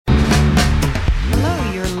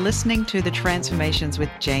listening to the Transformations with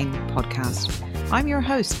Jane podcast. I'm your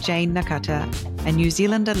host, Jane Nakata, a New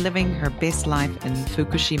Zealander living her best life in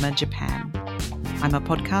Fukushima, Japan. I'm a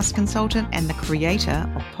podcast consultant and the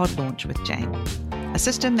creator of Pod Launch with Jane, a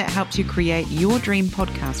system that helps you create your dream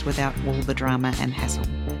podcast without all the drama and hassle,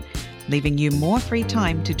 leaving you more free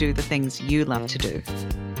time to do the things you love to do.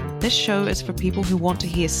 This show is for people who want to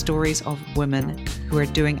hear stories of women who are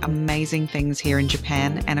doing amazing things here in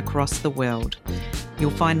Japan and across the world.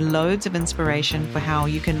 You'll find loads of inspiration for how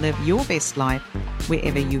you can live your best life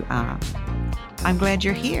wherever you are. I'm glad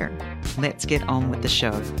you're here. Let's get on with the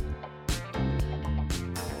show.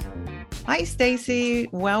 Hi, Stacey.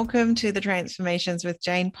 Welcome to the Transformations with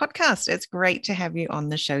Jane podcast. It's great to have you on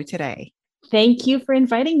the show today. Thank you for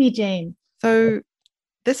inviting me, Jane. So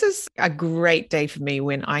this is a great day for me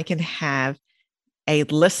when I can have a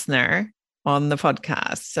listener on the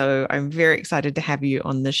podcast. So I'm very excited to have you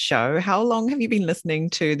on the show. How long have you been listening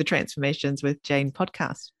to the Transformations with Jane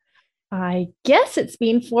podcast? I guess it's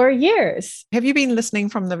been 4 years. Have you been listening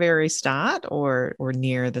from the very start or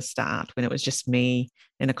near the start when it was just me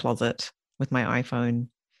in a closet with my iPhone?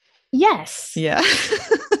 Yes. Yeah.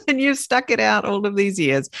 And you've stuck it out all of these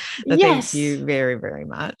years. So yes. Thank you very, very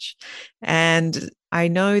much. And I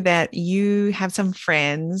know that you have some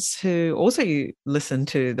friends who also listen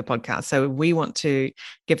to the podcast. So we want to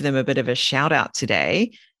give them a bit of a shout out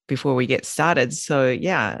today before we get started. So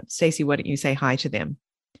yeah, Stacey, why don't you say hi to them?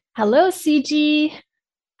 Hello, CG.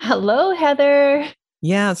 Hello, Heather.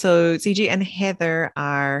 Yeah. So CG and Heather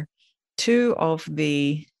are two of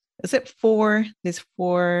the, is it four? There's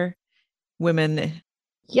four women.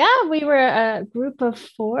 Yeah, we were a group of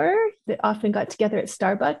four that often got together at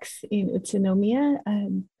Starbucks in Utsunomiya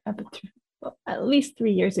at least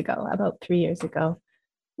 3 years ago, about 3 years ago.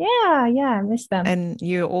 Yeah, I miss them. And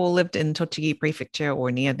you all lived in Tochigi Prefecture or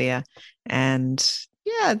near there. And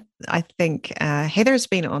yeah, I think Heather's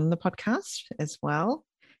been on the podcast as well.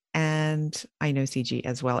 And I know CG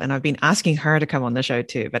as well. And I've been asking her to come on the show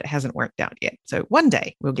too, but it hasn't worked out yet. So one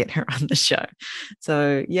day we'll get her on the show.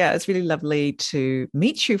 So yeah, it's really lovely to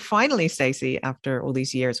meet you finally, Stacey. After all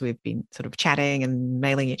these years, we've been sort of chatting and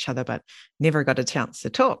mailing each other, but never got a chance to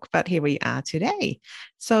talk. But here we are today.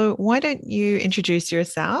 So why don't you introduce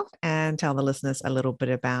yourself and tell the listeners a little bit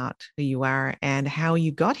about who you are and how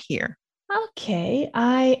you got here? Okay,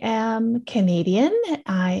 I am Canadian.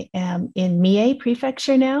 I am in Mie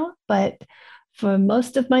Prefecture now, but for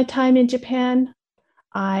most of my time in Japan,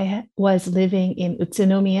 I was living in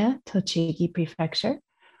Utsunomiya, Tochigi Prefecture.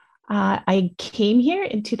 I came here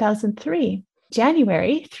in 2003,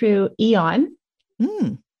 January, through Aeon.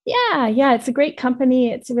 Yeah, it's a great company.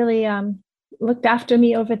 It's really looked after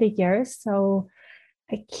me over the years. So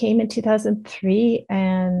I came in 2003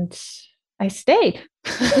 and I stayed.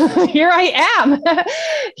 Here I am.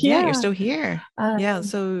 Yeah, you're still here. Yeah.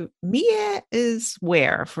 So Mie is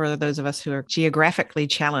where for those of us who are geographically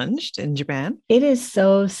challenged in Japan? It is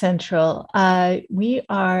so central. We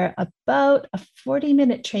are about a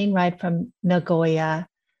 40-minute train ride from Nagoya.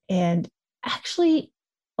 And actually,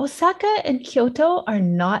 Osaka and Kyoto are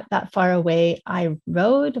not that far away. I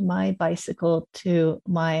rode my bicycle to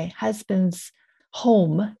my husband's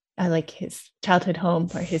home, like his childhood home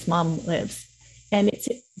where his mom lives. And it's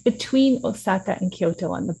between Osaka and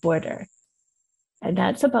Kyoto on the border. And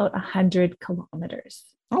that's about 100 kilometers.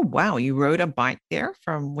 Oh, wow. You rode a bike there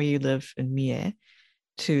from where you live in Mie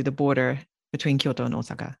to the border between Kyoto and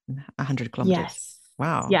Osaka, 100 kilometers. Yes.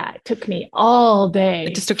 Wow. Yeah, it took me all day.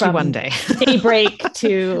 It just took you one day. Daybreak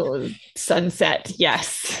to sunset.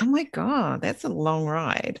 Yes. Oh my God, that's a long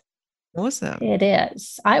ride. Awesome. It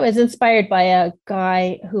is. I was inspired by a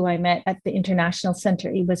guy who I met at the International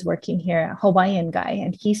Center. He was working here, a Hawaiian guy,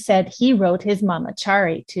 and he said he rode his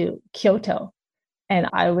mamachari to Kyoto. And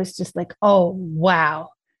I was just like, oh, wow.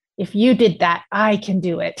 If you did that, I can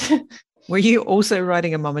do it. Were you also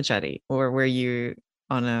riding a mamachari or were you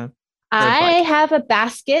on a I have a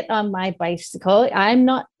basket on my bicycle. I'm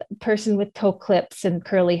not a person with toe clips and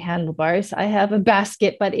curly handlebars. I have a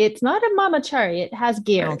basket, but it's not a mamachari. It has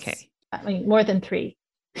gears. Okay. I mean, more than 3.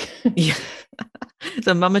 Yeah.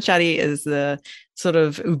 So mamachari is the sort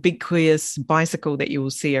of ubiquitous bicycle that you will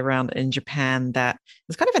see around in Japan that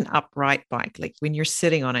is kind of an upright bike. Like when you're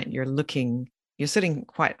sitting on it, you're sitting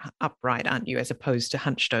quite upright, aren't you, as opposed to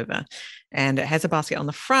hunched over. And it has a basket on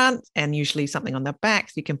the front and usually something on the back.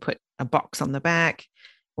 So you can put a box on the back.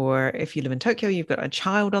 Or if you live in Tokyo, you've got a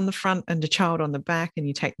child on the front and a child on the back and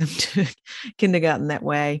you take them to kindergarten that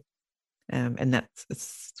way. And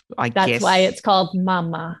I That's guess, why it's called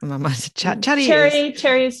Mama. Chariot.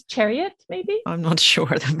 Cherry's chariot, maybe? I'm not sure.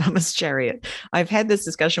 The Mama's chariot. I've had this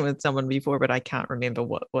discussion with someone before, but I can't remember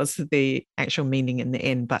what was the actual meaning in the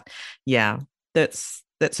end. But yeah, that's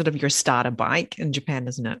sort of your starter bike in Japan,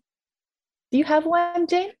 isn't it? Do you have one,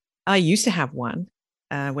 Jane? I used to have one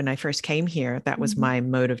when I first came here. That was Mhm. my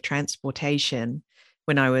mode of transportation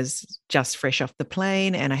when I was just fresh off the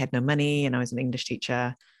plane and I had no money and I was an English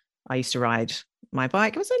teacher. I used to ride my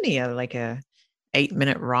bike. It was only like a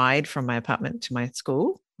 8-minute ride from my apartment to my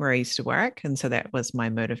school where I used to work. And so that was my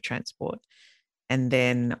mode of transport. And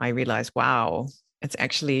then I realized, wow, it's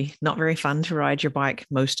actually not very fun to ride your bike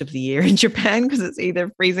most of the year in Japan because it's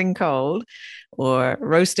either freezing cold or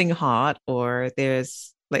roasting hot, or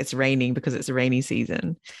it's raining because it's a rainy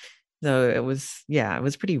season. So it was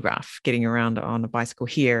pretty rough getting around on a bicycle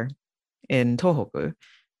here in Tohoku.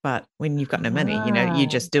 But when you've got no money, you Ah,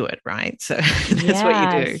 just do it, right? So that's what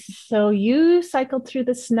you do. yes. So you cycled through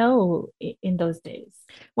the snow in those days.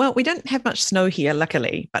 Well, we don't have much snow here,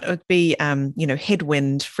 luckily, but it would be,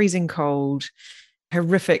 headwind, freezing cold,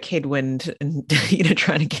 horrific headwind, and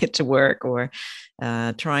trying to get to work, or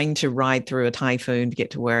trying to ride through a typhoon to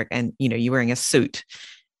get to work, and you're wearing a suit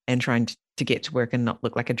and trying to get to work and not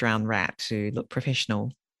look like a drowned rat, to look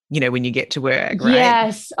professional. When you get to work, right?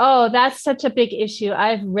 Yes. Oh, that's such a big issue.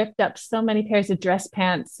 I've ripped up so many pairs of dress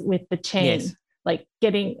pants with the Yes. chain, like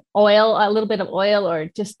getting oil, a little bit of oil, or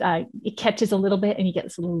just it catches a little bit and you get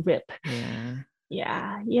this little rip. Yeah.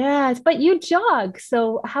 Yeah. Yes. But you jog.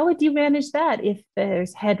 So how would you manage that if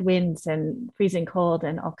there's headwinds and freezing cold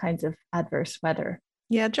and all kinds of adverse weather?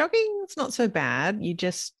 Yeah, jogging is not so bad. You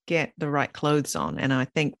just get the right clothes on. And I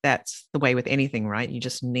think that's the way with anything, right? You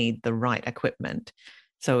just need the right equipment.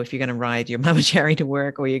 So if you're going to ride your mama cherry to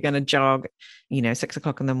work, or you're going to jog, 6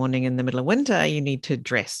 o'clock in the morning in the middle of winter, you need to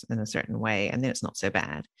dress in a certain way. And then it's not so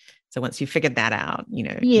bad. So once you figured that out,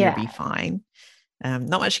 you'll be Yeah. fine.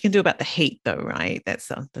 Not much you can do about the heat though, right? That's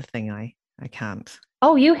the thing I can't.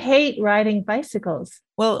 Oh, you hate riding bicycles.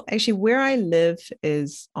 Well, actually, where I live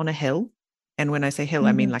is on a hill. And when I say hill,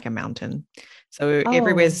 I mean Mhm. like a mountain. So Oh,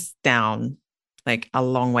 everywhere's down, like a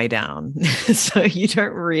long way down. So you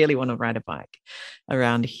don't really want to ride a bike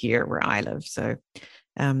around here where I live. So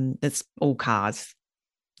it's all cars.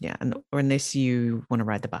 Yeah. And or unless you want to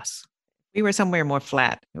ride the bus. If we were somewhere more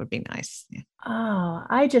flat, it would be nice. Yeah.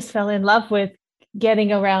 I just fell in love with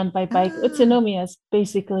getting around by bike. Ah, Utsunomiya is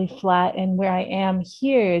basically flat, and where I am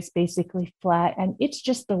here is basically flat, and it's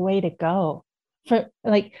just the way to go. For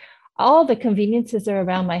like all the conveniences are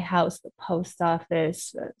around my house, the post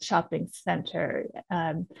office, the shopping center,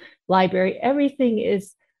 library, everything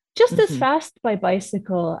is just as mhm. fast by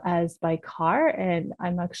bicycle as by car. And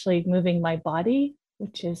I'm actually moving my body,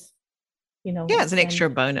 which is, Yeah, I it's an extra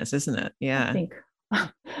spend, bonus, isn't it? I Yeah. think,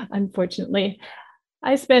 unfortunately,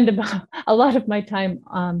 I spend about a lot of my time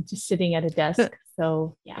just sitting at a desk.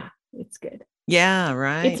 So yeah, it's good. Yeah, It's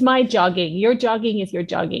right. my jogging. Your jogging is your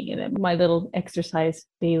jogging. And then my little exercise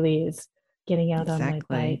daily is getting out on my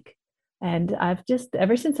Exactly. bike. And I've just,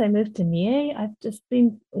 ever since I moved to Mie, I've just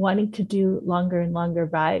been wanting to do longer and longer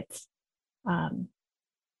rides um,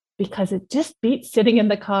 because it just beats sitting in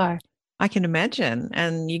the car. I can imagine.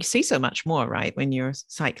 And you see so much more, right? When you're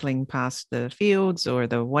cycling past the fields or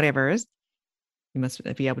the whatever, you must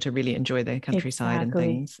be able to really enjoy the countryside and Exactly.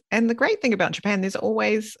 things. And the great thing about Japan, there's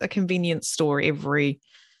always a convenience store every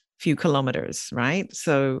few kilometers, right?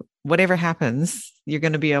 So whatever happens, you're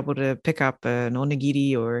going to be able to pick up an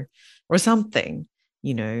onigiri or something,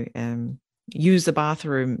 you know, use the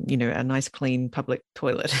bathroom, a nice clean public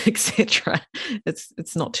toilet, etc.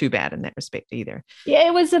 It's not too bad in that respect either. Yeah,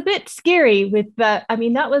 it was a bit scary with that. I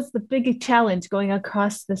mean, that was the big challenge going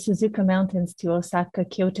across the Suzuka Mountains to Osaka,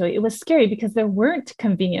 Kyoto. It was scary because there weren't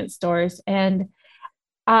convenience stores. And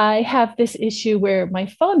I have this issue where my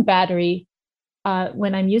phone battery,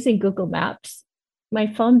 when I'm using Google Maps, my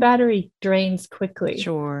phone battery drains quickly.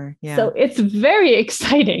 Sure. So Yeah. it's very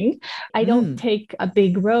exciting. I don't Mm. take a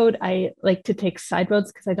big road. I like to take side roads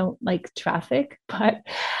because I don't like traffic. But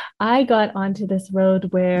I got onto this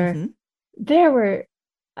road where Hmm. there were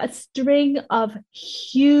a string of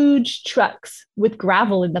huge trucks with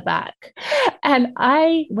gravel in the back. And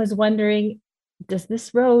I was wondering, does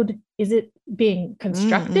this road, is it being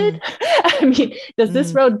constructed? Mm-mm. I mean, does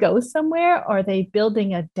this Mm. road go somewhere? Are they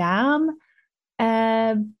building a dam?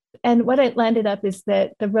 And what it landed up is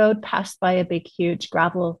that the road passed by a big, huge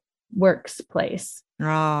gravel works place.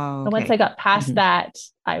 Oh, And once I okay. got past Hmm. that,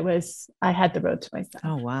 I had the road to myself.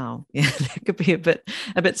 Oh, wow. Yeah, that could be a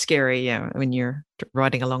bit scary, yeah, when you're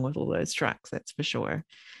riding along with all those trucks, that's for sure.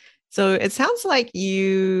 So it sounds like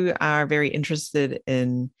you are very interested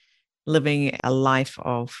in living a life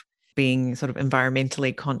of being sort of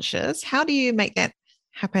environmentally conscious. How do you make that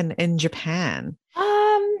happen in Japan?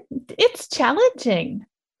 It's challenging.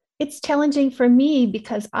 It's challenging for me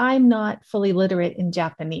because I'm not fully literate in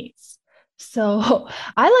Japanese. So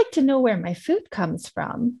I like to know where my food comes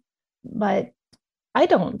from, but I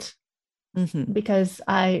don't Mm-hmm. because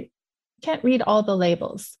I can't read all the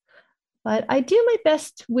labels. But I do my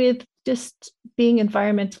best with just being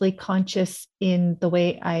environmentally conscious in the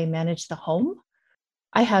way I manage the home.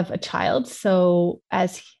 I have a child, so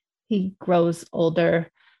as he grows older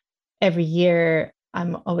every year,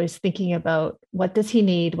 I'm always thinking about what does he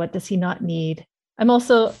need, what does he not need. I'm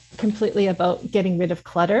also completely about getting rid of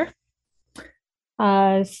clutter.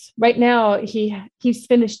 Right now, he's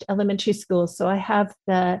finished elementary school, so I have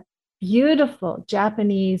the beautiful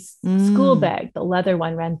Japanese school Mm, bag, the leather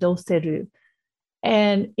one, randoseru,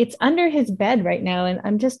 and it's under his bed right now. And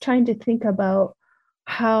I'm just trying to think about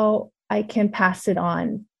how I can pass it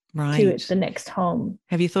on to right. the next home.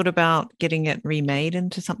 Have you thought about getting it remade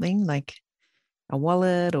into something like a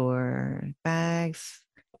wallet or bags?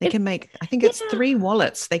 They It, can make, I think it's yeah, 3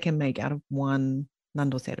 wallets they can make out of one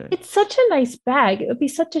nandoseru. it's such a nice bag. It would be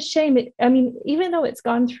such a shame. I mean, even though it's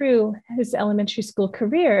gone through his elementary school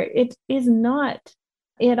career, it is not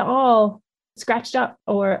at all scratched up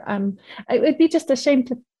or it would be just a shame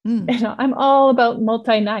to Mm. I'm all about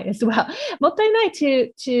multi-night as well. Multi-night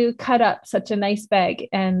to cut up such a nice bag,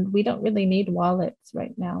 and we don't really need wallets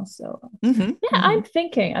right now. So Hmm. yeah, Hmm. I'm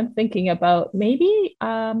thinking about maybe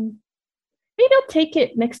I'll take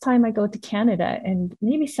it next time I go to Canada, and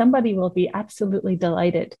maybe somebody will be absolutely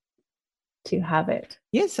delighted to have it.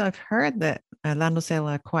 Yes, I've heard that landau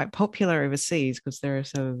are quite popular overseas because they're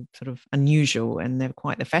so sort of unusual and they're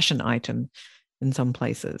quite a fashion item in some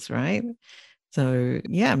places, right? So,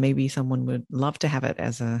 yeah, maybe someone would love to have it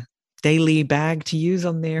as a daily bag to use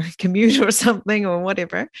on their commute or something or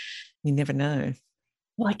whatever. You never know.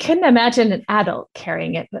 Well, I couldn't imagine an adult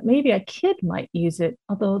carrying it, but maybe a kid might use it,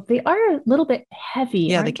 although they are a little bit heavy,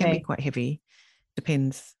 Yeah, they aren't can be they? quite heavy.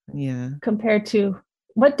 Depends. Yeah. Compared to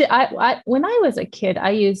what did when I was a kid,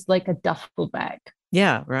 I used like a duffel bag.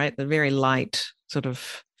 Yeah, right. The very light sort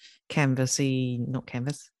of canvasy, not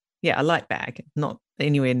canvas. Yeah, a light bag, not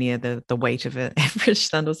anywhere near the weight of an average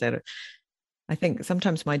sandal. I think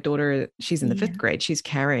sometimes my daughter, she's in the fifth Yeah. grade, she's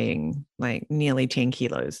carrying like nearly 10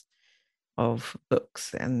 kilos of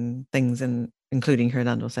books and things, and including her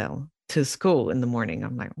landau to school in the morning.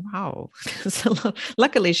 I'm like, wow. So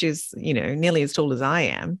luckily she's, nearly as tall as I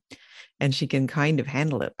am and she can kind of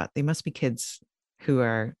handle it, but there must be kids who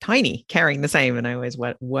are tiny carrying the same. And I always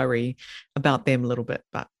worry about them a little bit,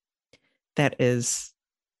 but that is,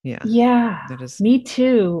 yeah, Yeah, that is, me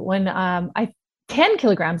too. When I 10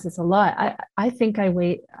 kilograms is a lot. I think I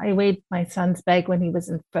weighed my son's bag when he was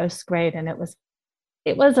in first grade, and it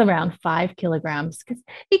was around 5 kilograms because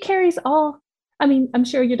he carries all, I mean, I'm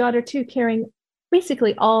sure your daughter too, carrying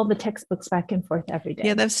basically all the textbooks back and forth every yeah,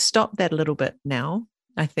 day. they've stopped that a little bit now.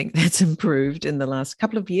 I think that's improved in the last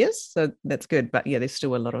couple of years. So that's good. But yeah, there's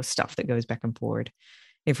still a lot of stuff that goes back and forward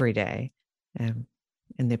every day um,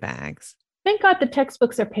 in their bags. Thank God the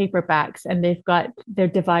textbooks are paperbacks and they're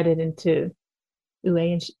divided into ue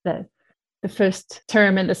and the first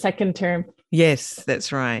term and the second term. Yes,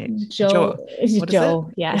 that's right. Joe. Joe is What is it?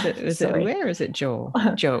 Joe. Yeah, Is it sorry. Uwe or is it Joe?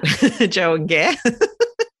 Joe. Joe and Gare.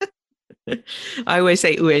 I always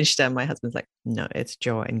say Uwe. My husband's like, no, it's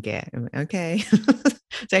Joe and Gare. Okay.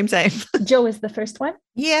 Same. Joe is the first one.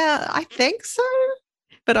 Yeah, I think so.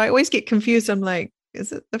 But I always get confused. I'm like,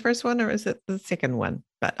 is it the first one or is it the second one?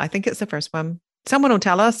 But I think it's the first one. Someone will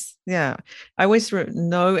tell us. Yeah. I always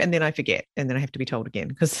know and then I forget and then I have to be told again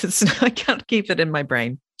because I can't keep it in my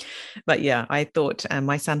brain. But yeah, I thought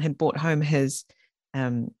my son had brought home his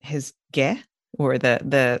ge, or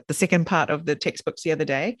the second part of the textbooks the other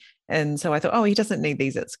day. And so I thought, oh, he doesn't need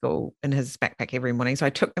these at school in his backpack every morning. So I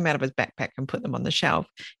took them out of his backpack and put them on the shelf.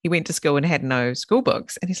 He went to school and had no school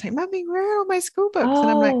books. And he's like, Mummy, where are all my school books? And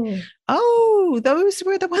I'm like, Oh, oh, those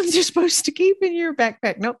were the ones you're supposed to keep in your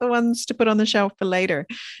backpack, not the ones to put on the shelf for later.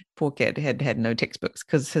 Poor kid had no textbooks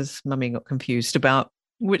because his mummy got confused about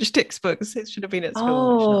which textbooks it should have been at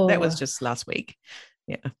school, which not. That was oh, just last week.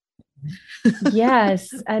 Yeah. yes.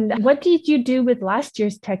 And what did you do with last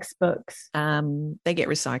year's textbooks? They get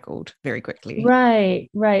recycled very quickly. Right,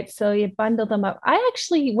 right. So you bundle them up. I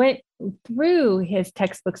actually went through his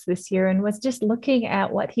textbooks this year and was just looking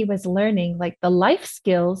at what he was learning, like the life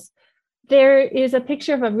skills. There is a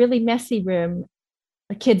picture of a really messy room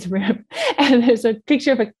a kid's room, and there's a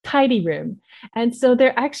picture of a tidy room. And so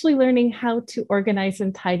they're actually learning how to organize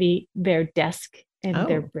and tidy their desk in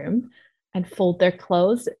their room and fold their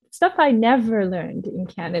clothes, stuff I never learned in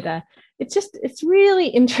Canada. It's really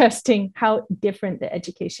interesting how different the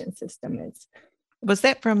education system is. Was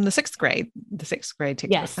that from the sixth grade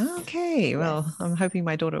textbook? Yes. Okay. Well, yes. I'm hoping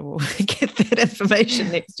my daughter will get that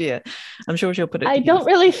information next year. I'm sure she'll put it. I don't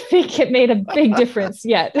really think it made a big difference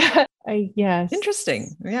yet. Yes.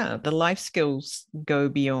 Interesting. Yeah. The life skills go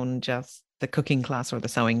beyond just the cooking class or the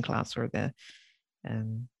sewing class or the,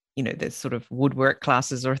 the sort of woodwork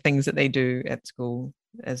classes or things that they do at school,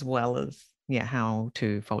 as well as how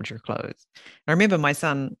to fold your clothes. I remember my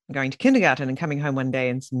son going to kindergarten and coming home one day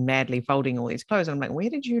and madly folding all these clothes. And I'm like, where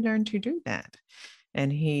did you learn to do that?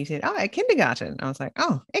 And he said, at kindergarten. I was like,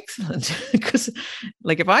 oh, excellent. Because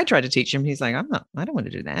like if I try to teach him, he's like, I don't want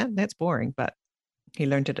to do that. That's boring. But he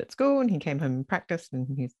learned it at school and he came home and practiced,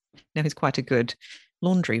 and he's quite a good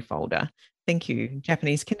laundry folder. Thank you,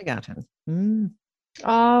 Japanese kindergarten.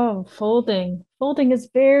 Oh, folding is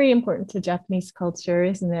very important to Japanese culture,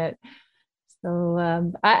 isn't it?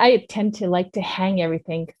 So I tend to like to hang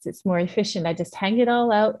everything because it's more efficient. I just hang it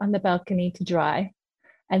all out on the balcony to dry.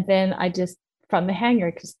 And then I just, from the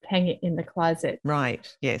hanger, just hang it in the closet. Right.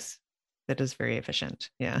 Yes. That is very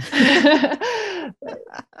efficient. Yeah.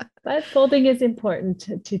 but folding is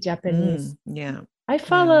important to Japanese. Yeah. I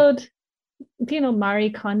followed,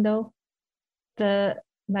 Marie Kondo, the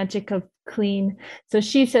magic of clean. So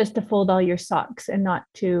she says to fold all your socks and not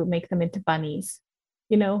to make them into bunnies.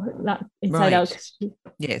 Not inside out.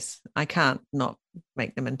 Yes, I can't not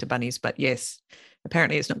make them into bunnies, but yes,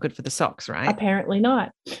 apparently it's not good for the socks, right? Apparently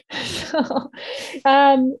not. So,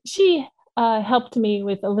 she helped me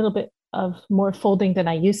with a little bit of more folding than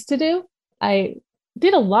I used to do. I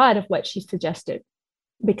did a lot of what she suggested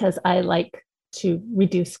because I like to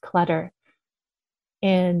reduce clutter.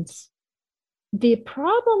 And the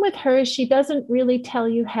problem with her is she doesn't really tell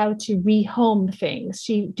you how to rehome things.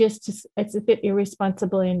 It's a bit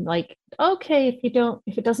irresponsible in like, okay,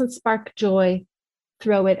 if it doesn't spark joy,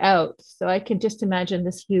 throw it out. So I can just imagine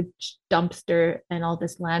this huge dumpster and all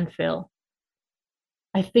this landfill.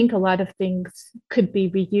 I think a lot of things could be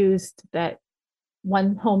reused that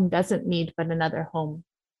one home doesn't need, but another home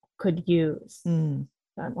could use. So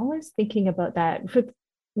I'm always thinking about that.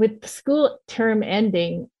 With school term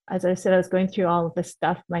ending, as I said, I was going through all of the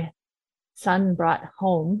stuff my son brought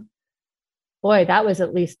home. Boy, that was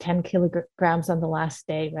at least 10 kilograms on the last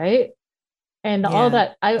day, right? And all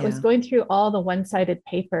that, I was going through all the one-sided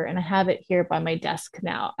paper, and I have it here by my desk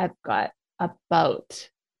now. I've got about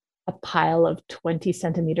a pile of 20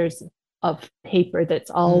 centimeters of paper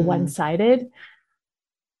that's all one-sided.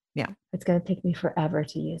 Yeah. It's going to take me forever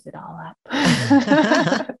to use it all up.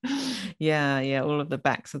 Yeah. All of the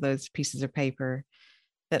backs of those pieces of paper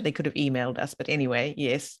that they could have emailed us. But anyway,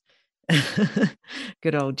 yes.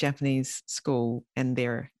 Good old Japanese school and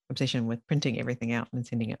their obsession with printing everything out and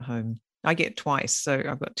sending it home. I get twice. So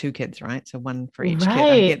I've got 2 kids, right? So one for each kid.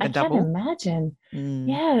 I get the double. I can't imagine.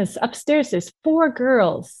 Yes. Upstairs, there's 4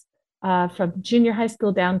 girls from junior high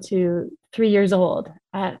school down to 3 years old.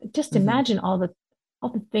 Just imagine all the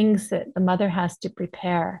things that the mother has to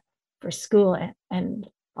prepare for school and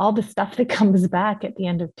all the stuff that comes back at the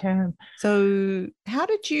end of term. So how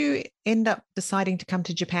did you end up deciding to come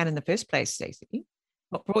to Japan in the first place, Stacey?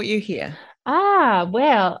 What brought you here?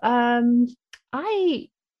 Well,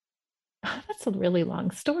 that's a really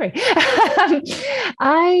long story.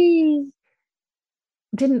 I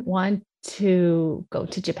didn't want to go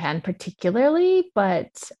to Japan particularly,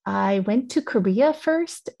 but I went to Korea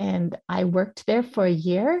first and I worked there for a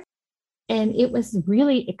year. And it was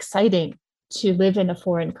really exciting to live in a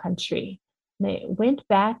foreign country. And I went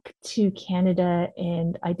back to Canada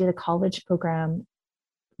and I did a college program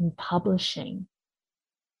in publishing.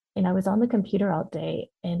 And I was on the computer all day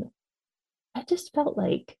and I just felt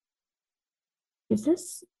like, is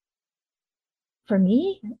this for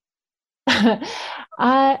me?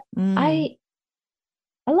 I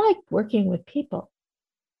like working with people.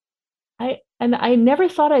 I never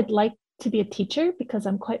thought I'd like to be a teacher because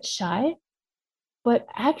I'm quite shy, but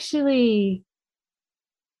actually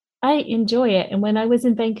I enjoy it. And when I was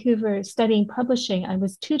in Vancouver studying publishing, I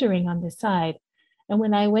was tutoring on the side. And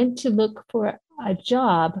when I went to look for a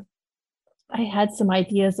job, I had some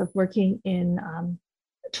ideas of working in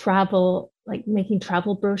travel, like making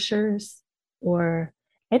travel brochures or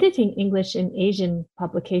editing English in Asian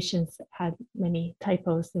publications that had many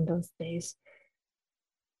typos in those days.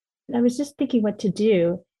 And I was just thinking what to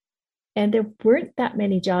do. And there weren't that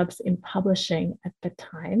many jobs in publishing at the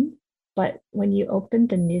time. But when you opened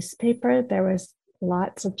the newspaper, there was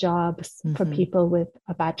lots of jobs for Mm-hmm. people with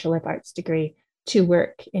a Bachelor of Arts degree to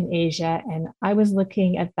work in Asia. And I was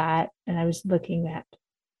looking at that and I was looking at,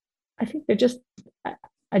 I think they're just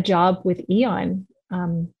a job with Eon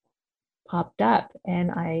popped up.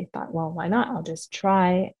 And I thought, well, why not? I'll just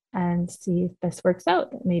try and see if this works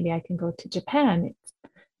out. Maybe I can go to Japan.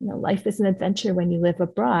 Life is an adventure when you live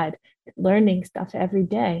abroad, learning stuff every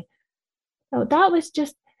day. So it was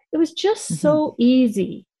just Mm-hmm. so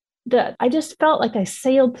easy that I just felt like I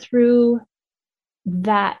sailed through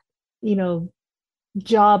that, you know,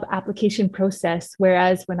 job application process.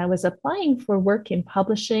 Whereas when I was applying for work in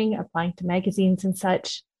publishing, applying to magazines and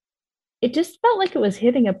such, it just felt like it was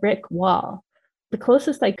hitting a brick wall. The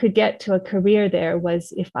closest I could get to a career there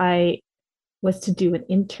was if I was to do an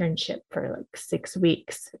internship for like 6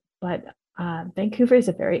 weeks. But Vancouver is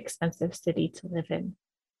a very expensive city to live in.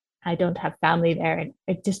 I don't have family there. And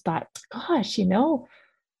I just thought, gosh,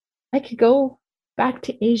 I could go back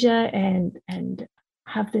to Asia and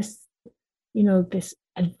have this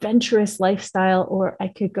adventurous lifestyle, or I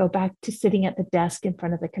could go back to sitting at the desk in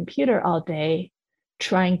front of the computer all day,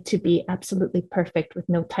 trying to be absolutely perfect with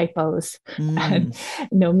no typos and Mm.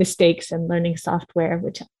 no mistakes and learning software,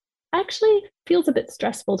 which actually feels a bit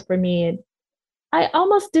stressful for me. And I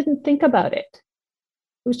almost didn't think about it.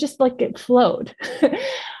 It was just like it flowed.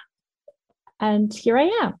 And here I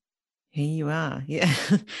am, Here you are. Yeah.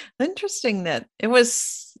 Interesting that it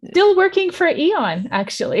was, still working for Eon,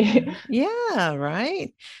 actually. yeah,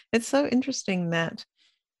 right. It's so interesting that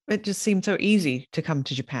it just seemed so easy to come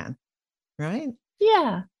to Japan, right?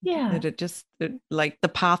 Yeah, yeah. That like the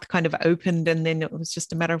path kind of opened and then it was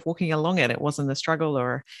just a matter of walking along it. It wasn't a struggle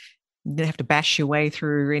or you didn't have to bash your way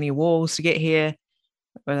through any walls to get here.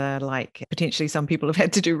 Like potentially some people have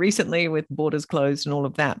had to do recently with borders closed and all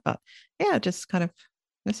of that. But yeah, just kind of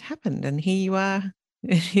this happened. And here you are,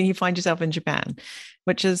 you find yourself in Japan,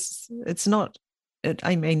 which is, it's not,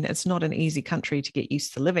 I mean, it's not an easy country to get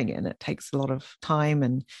used to living in. It takes a lot of time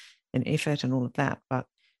and effort and all of that. But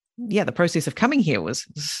yeah, the process of coming here was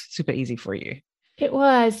super easy for you. It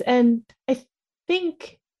was. And I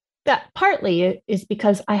think that partly is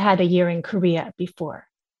because I had a year in Korea before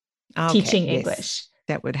Okay, teaching yes, English.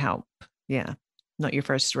 that would help. Yeah, not your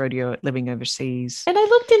first rodeo living overseas. And I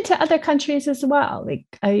looked into other countries as well. Like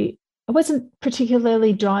I wasn't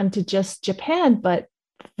particularly drawn to just Japan, but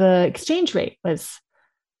the exchange rate was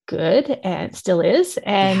good and still is.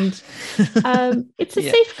 Yeah. And it's a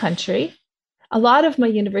Yeah. safe country. A lot of my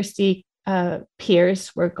university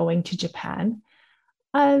peers were going to Japan.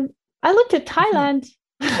 Uh, I looked at Mhm. Thailand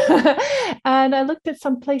and I looked at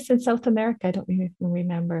some place in South America. I don't even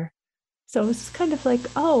remember. So it was kind of like,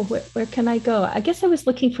 oh, where can I go? I guess I was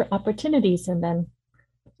looking for opportunities. And then,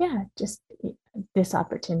 yeah, just this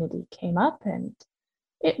opportunity came up and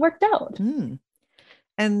it worked out. Mm.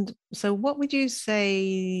 And so, what would you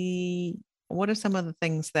say? What are some of the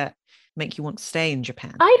things that make you want to stay in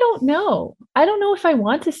Japan? I don't know. I don't know if I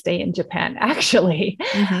want to stay in Japan, actually.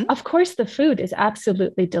 Hmm. Of course, the food is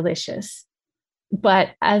absolutely delicious. But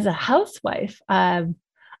as a housewife,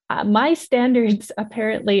 my standards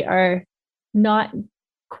apparently are not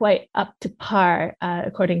quite up to par,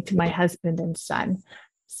 according to my husband and son.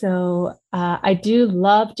 So I do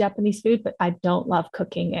love Japanese food, but I don't love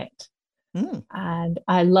cooking it. Mm. And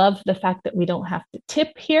I love the fact that we don't have to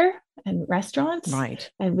tip here in restaurants Right.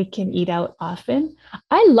 and we can eat out often.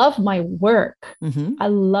 I love my work. Hmm. I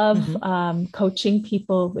love Hmm. coaching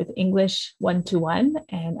people with English one to one,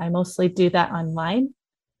 and I mostly do that online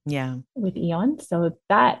Yeah. with Eon. So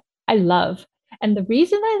that I love. And the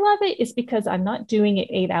reason I love it is because I'm not doing it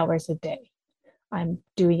 8 hours a day. I'm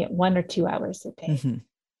doing it 1 or 2 hours a day. Hmm.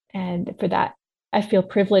 And for that, I feel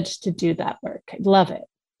privileged to do that work. I love it.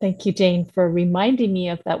 Thank you, Jane, for reminding me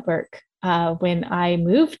of that work when I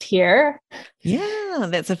moved here. Yeah,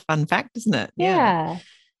 that's a fun fact, isn't it? Yeah. Yeah.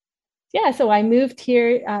 Yeah. So I moved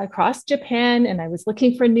here across Japan and I was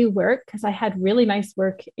looking for new work because I had really nice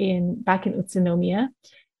work in back in Utsunomiya.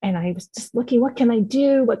 And I was just looking, what can I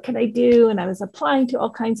do? What can I do? And I was applying to all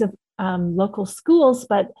kinds of local schools,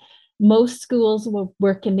 but most schools will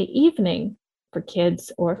work in the evening for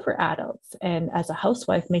kids or for adults. And as a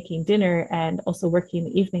housewife, making dinner and also working in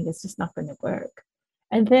the evening is just not going to work.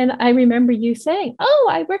 And then I remember you saying, oh,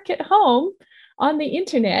 I work at home on the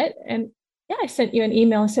internet. And yeah, I sent you an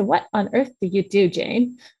email and said, what on earth do you do,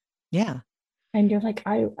 Jane? Yeah. And you're like,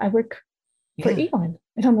 I work for Yeah. Eon.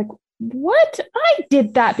 And I'm like, what? I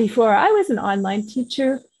did that before. I was an online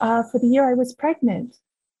teacher for the year I was pregnant.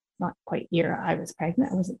 Not quite year I was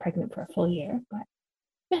pregnant. I wasn't pregnant for a full year, but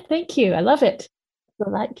yeah, thank you. I love it.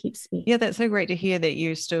 So that keeps me. Yeah, that's so great to hear that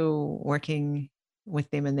you're still working with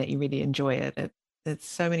them and that you really enjoy it. there's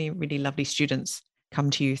so many really lovely students come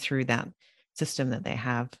to you through that system that they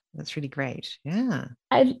have. That's really great. Yeah.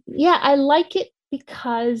 I like it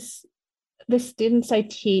because the students I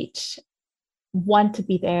teach want to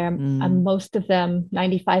be there. And most of them,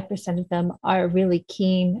 95% of them, are really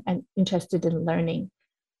keen and interested in learning.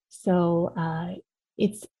 So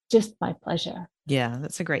it's just my pleasure. Yeah,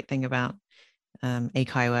 that's a great thing about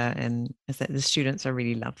Eikaiwa, and is that the students are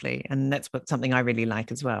really lovely, and that's something I really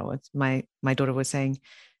like as well. It's my daughter was saying,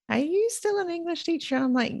 "Are you still an English teacher?"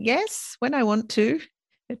 I'm like, "Yes, when I want to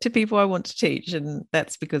people I want to teach," and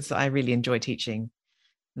that's because I really enjoy teaching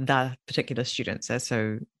the particular students. They're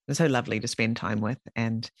so lovely to spend time with,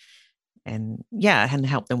 and yeah, and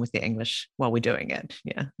help them with their English while we're doing it.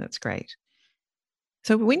 Yeah, that's great.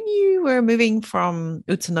 So when you were moving from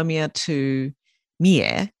Utsunomiya to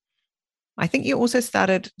Mie, I think you also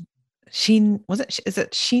started is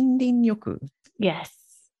it Shindin Yoku? Yes.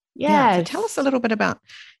 Yeah. So Yes. tell us a little bit about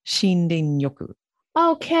Shindin Yoku.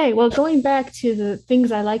 Okay. Well, going back to the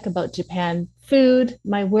things I like about Japan, food,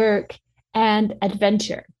 my work, and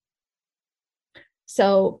adventure.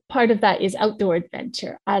 So part of that is outdoor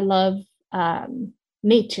adventure. I love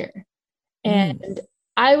nature. And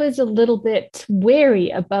I was a little bit wary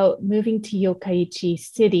about moving to Yokkaichi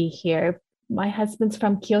City here. My husband's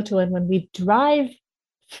from Kyoto, and when we drive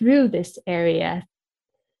through this area,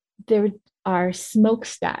 there are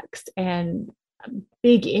smokestacks and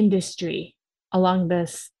big industry along the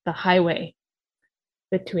highway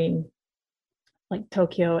between like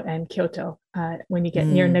Tokyo and Kyoto. When you get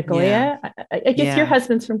near Nagoya, I guess your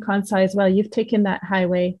husband's from Kansai as well. You've taken that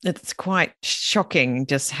highway. It's quite shocking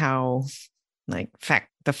just how like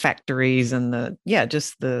the factories and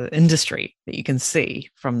just the industry that you can see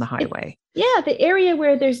from the highway. The area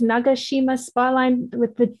where there's Nagashima Spa Line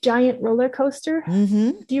with the giant roller coaster.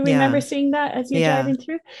 Do you remember seeing that as you're driving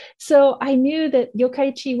through? So I knew that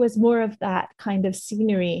Yokkaichi was more of that kind of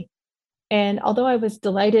scenery. And although I was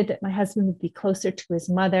delighted that my husband would be closer to his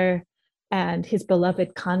mother and his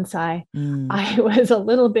beloved Kansai, I was a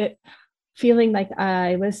little bit feeling like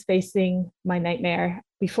I was facing my nightmare.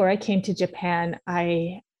 Before I came to Japan,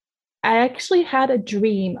 I actually had a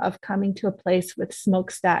dream of coming to a place with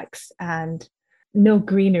smokestacks and no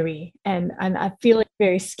greenery. And I'm feeling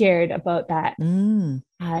very scared about that.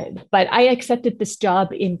 But I accepted this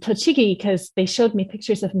job in Tochigi because they showed me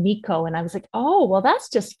pictures of Nikko. And I was like, oh, well, that's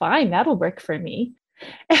just fine. That'll work for me.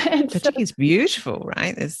 And Tochigi's beautiful,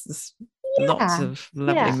 right? There's lots of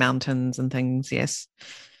lovely mountains and things. Yes.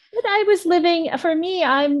 But I was living, for me,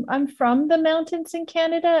 I'm from the mountains in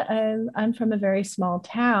Canada. I'm from a very small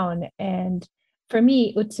town. And for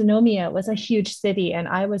me, Utsunomiya was a huge city, and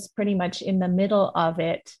I was pretty much in the middle of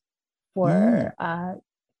it for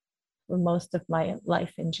most of my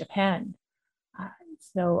life in Japan.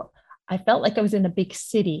 So I felt like I was in a big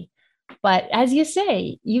city. But as you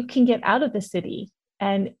say, you can get out of the city.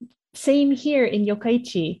 And same here in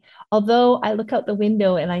Yokkaichi. Although I look out the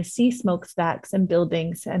window and I see smokestacks and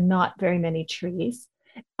buildings and not very many trees,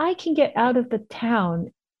 I can get out of the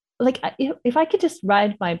town. Like if I could just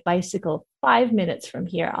ride my bicycle 5 minutes from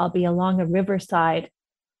here, I'll be along a riverside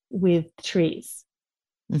with trees.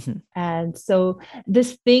 And so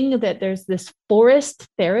this thing that there's this forest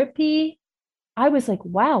therapy, I was like,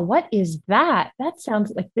 wow, what is that? That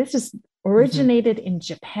sounds like this is originated in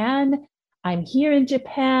Japan. I'm here in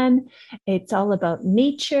Japan. It's all about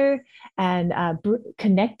nature and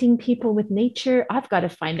connecting people with nature. I've got to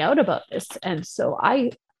find out about this. And so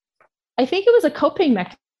I think it was a coping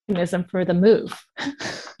mechanism for the move.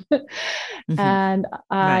 And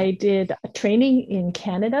I did a training in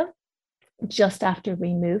Canada just after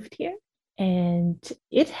we moved here. And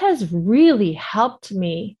it has really helped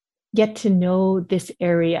me get to know this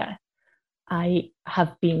area. I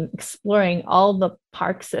have been exploring all the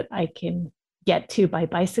parks that I can get to by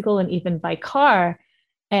bicycle and even by car.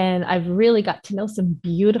 And I've really got to know some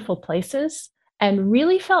beautiful places and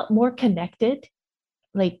really felt more connected,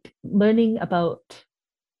 like learning about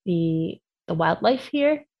the wildlife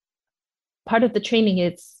here. Part of the training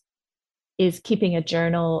is keeping a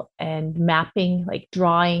journal and mapping, like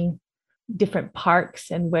drawing different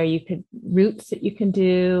parks and where you could routes that you can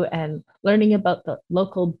do and learning about the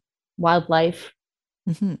local wildlife.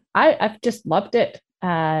 I've just loved it.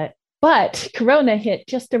 But Corona hit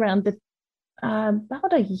just around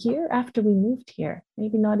about a year after we moved here,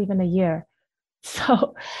 maybe not even a year.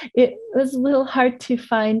 So it was a little hard to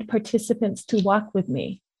find participants to walk with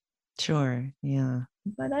me. Sure, yeah.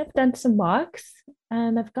 But I've done some walks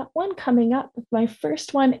and I've got one coming up, my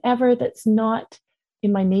first one ever that's not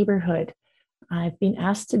in my neighborhood. I've been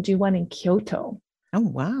asked to do one in Kyoto. Oh,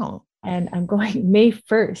 wow. And I'm going May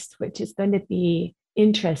 1st, which is going to be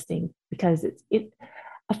interesting because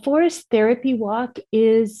a forest therapy walk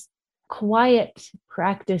is quiet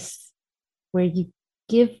practice where you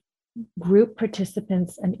give group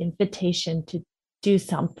participants an invitation to do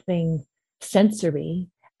something sensory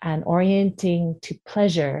and orienting to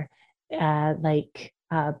pleasure,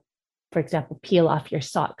 for example, peel off your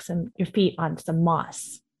socks and your feet on some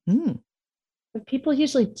moss. Mm. But people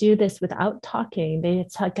usually do this without talking. They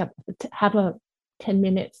have a 10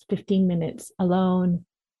 minutes, 15 minutes alone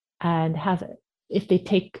and have it. If they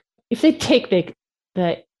take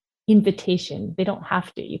the invitation, they don't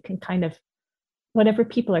have to. You can kind of whatever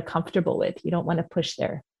people are comfortable with. You don't want to push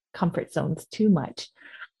their comfort zones too much.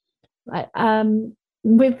 But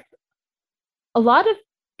with a lot of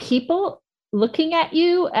people looking at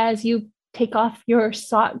you as you take off your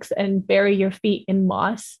socks and bury your feet in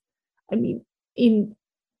moss, I mean, in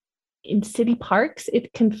city parks,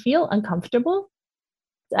 it can feel uncomfortable.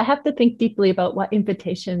 I have to think deeply about what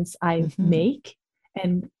invitations I make.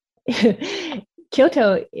 And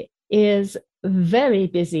Kyoto is very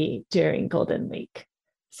busy during Golden Week.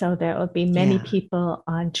 So there will be many people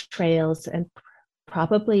on trails and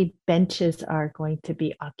probably benches are going to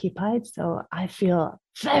be occupied. So I feel a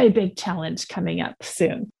very big challenge coming up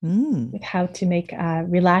soon with how to make a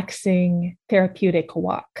relaxing, therapeutic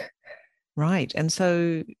walk. Right. And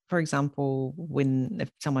so, for example, if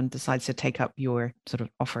someone decides to take up your sort of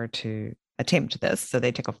offer to attempt this, so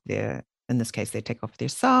they take off in this case, they take off their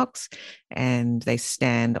socks and they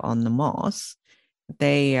stand on the moss,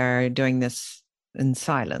 they are doing this in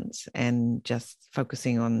silence and just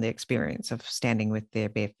focusing on the experience of standing with their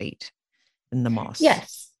bare feet in the moss.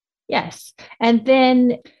 Yes. And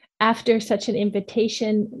then after such an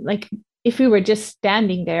invitation, like if we were just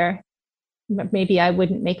standing there, maybe I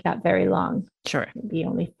wouldn't make that very long. Sure. Maybe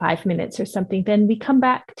only 5 minutes or something. Then we come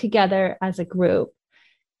back together as a group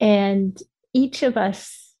and each of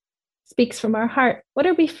us speaks from our heart. What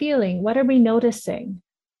are we feeling? What are we noticing?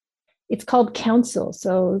 It's called counsel.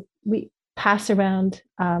 So we pass around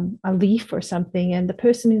a leaf or something, and the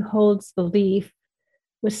person who holds the leaf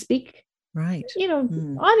will speak,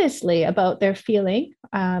 honestly about their feeling.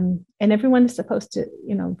 And everyone is supposed to,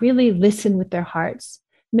 really listen with their hearts.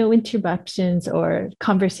 No interruptions or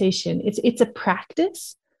conversation. It's a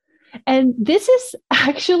practice. And this is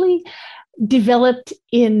actually developed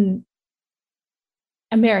in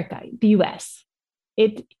America, the US.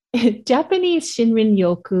 Japanese Shinrin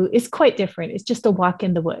Yoku is quite different. It's just a walk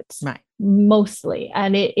in the woods, right? Mostly.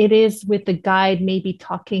 And it is with the guide maybe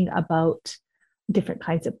talking about different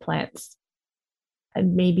kinds of plants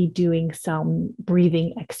and maybe doing some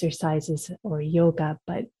breathing exercises or yoga.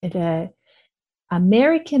 But the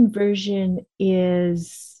American version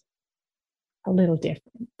is a little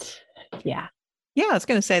different. Yeah. Yeah, I was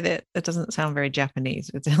going to say that it doesn't sound very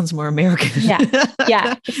Japanese. It sounds more American.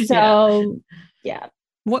 Yeah. So, yeah.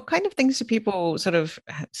 What kind of things do people sort of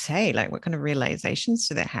say? Like, what kind of realizations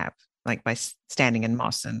do they have? Like by standing in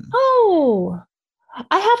moss and... Oh,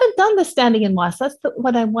 I haven't done the standing in moss. That's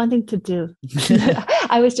what I'm wanting to do.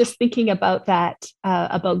 I was just thinking about that,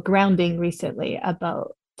 about grounding recently,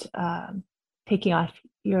 about taking off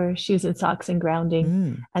your shoes and socks and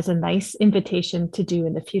grounding as a nice invitation to do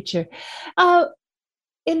in the future.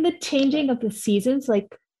 In the changing of the seasons,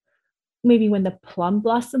 like maybe when the plum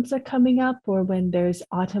blossoms are coming up or when there's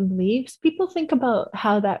autumn leaves, people think about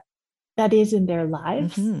how that is in their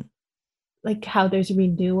lives, like how there's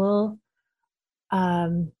renewal.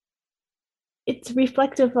 It's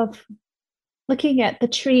reflective of looking at the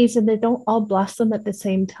trees and they don't all blossom at the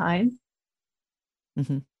same time.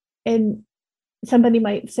 And somebody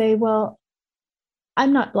might say, well,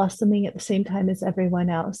 I'm not blossoming at the same time as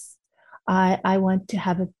everyone else. I want to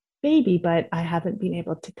have a baby, but I haven't been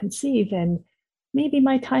able to conceive. And maybe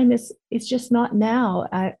my time is just not now.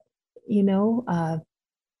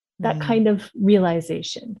 That kind of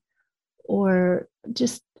realization. Or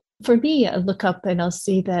just for me, I look up and I'll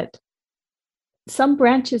see that some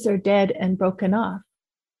branches are dead and broken off.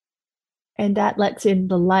 And that lets in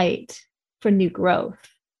the light for new growth.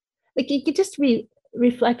 Like you could just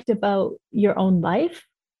reflect about your own life.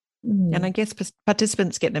 And I guess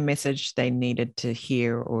participants get the message they needed to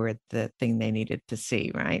hear or the thing they needed to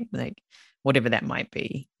see, right? Like whatever that might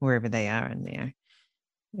be, wherever they are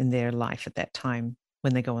in their life at that time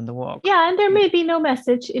when they go on the walk. Yeah, and there may be no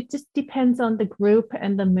message. It just depends on the group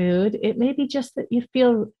and the mood. It may be just that you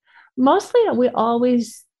feel, mostly we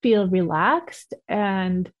always feel relaxed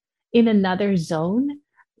and in another zone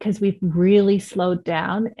because we've really slowed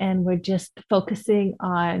down and we're just focusing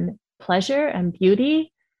on pleasure and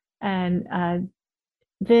beauty. And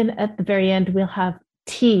then at the very end, we'll have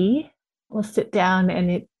tea we'll sit down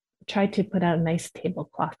and try to put out a nice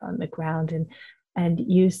tablecloth on the ground and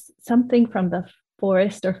use something from the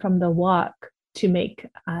forest or from the walk to make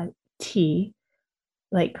tea,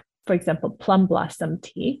 like for example, plum blossom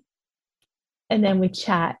tea. And then we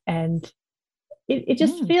chat, and it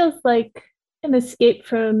just feels like an escape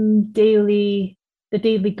from the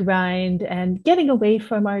daily grind and getting away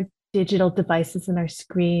from our digital devices and our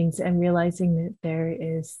screens and realizing that there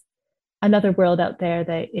is another world out there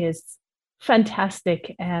that is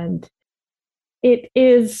fantastic, and it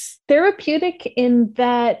is therapeutic in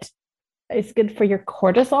that it's good for your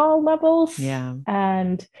cortisol levels. Yeah.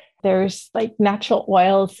 And there's like natural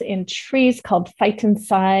oils in trees called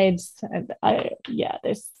phytoncides. And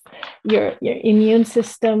there's your immune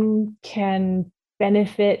system can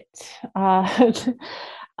benefit.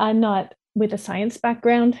 I'm not with a science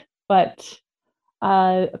background, but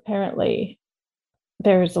apparently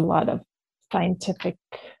there's a lot of scientific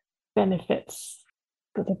benefits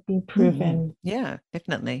that have been proven. Yeah,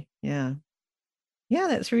 definitely. Yeah. Yeah,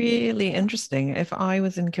 that's really interesting. If I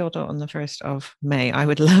was in Kyoto on the 1st of May, I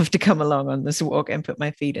would love to come along on this walk and put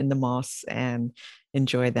my feet in the moss and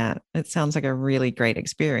enjoy that. It sounds like a really great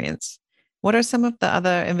experience. What are some of the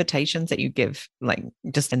other invitations that you give? Like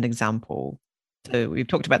just an example. So we've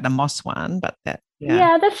talked about the moss one, but yeah.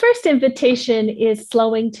 Yeah, the first invitation is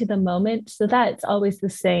slowing to the moment. So that's always the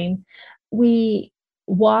same. We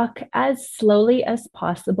walk as slowly as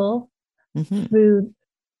possible through,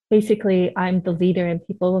 basically, I'm the leader and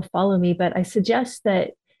people will follow me, but I suggest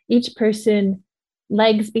that each person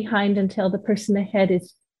lags behind until the person ahead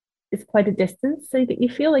is quite a distance so that you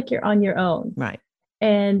feel like you're on your own. Right.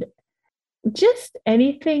 And just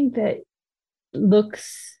anything that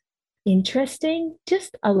looks interesting,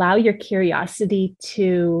 just allow your curiosity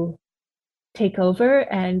to take over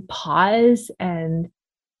and pause and,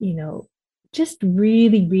 just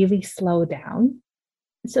really, really slow down.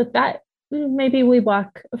 So that maybe we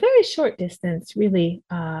walk a very short distance, really,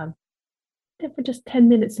 for just 10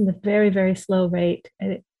 minutes in a very, very slow rate.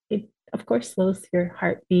 And it of course, slows your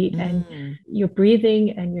heartbeat and your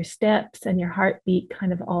breathing and your steps and your heartbeat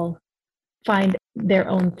kind of all find their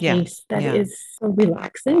own pace that is so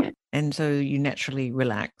relaxing. And so you naturally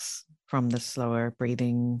relax from the slower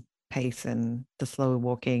breathing pace and the slower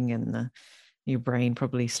walking, and your brain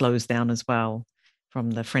probably slows down as well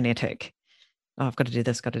from the frenetic, oh, I've got to do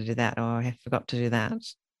this, got to do that, or I forgot to do that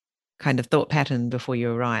kind of thought pattern before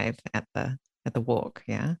you arrive at the walk.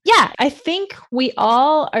 Yeah. Yeah, I think we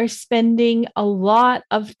all are spending a lot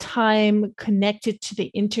of time connected to the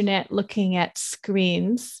internet looking at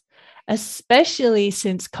screens, especially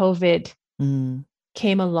since COVID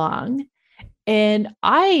came along. And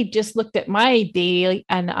I just looked at my day,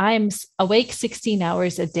 and I'm awake 16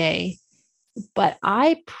 hours a day, but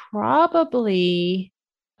I'm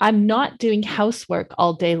not doing housework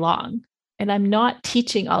all day long, and I'm not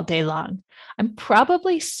teaching all day long. I'm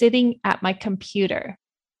probably sitting at my computer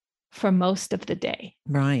for most of the day.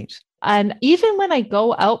 Right. And even when I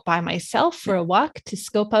go out by myself for a walk to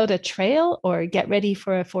scope out a trail or get ready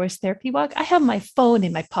for a forest therapy walk, I have my phone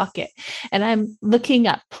in my pocket and I'm looking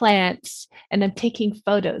at plants and I'm taking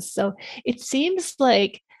photos. So it seems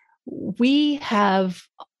like we have,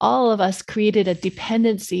 all of us, created a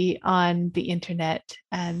dependency on the internet,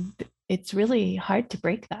 and it's really hard to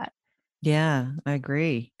break that. Yeah, I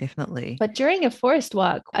agree. Definitely. But during a forest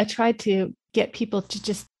walk, I try to get people to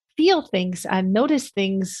just feel things and notice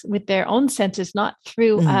things with their own senses, not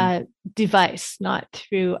through a device, not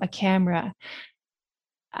through a camera.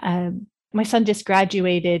 My son just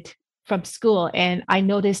graduated from school, and I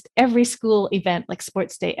noticed every school event, like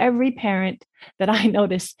sports day, every parent that I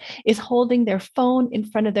notice is holding their phone in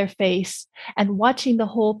front of their face and watching the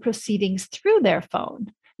whole proceedings through their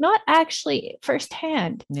phone, not actually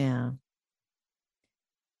firsthand. Yeah.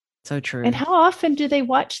 So true. And how often do they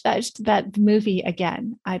watch that movie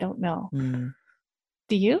again? I don't know.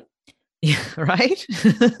 Do you? Yeah, right.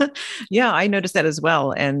 Yeah, I noticed that as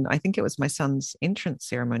well. And I think it was my son's entrance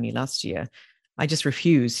ceremony last year. I just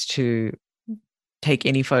refused to take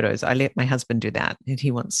any photos. I let my husband do that, and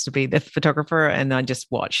he wants to be the photographer, and I just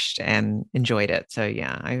watched and enjoyed it. So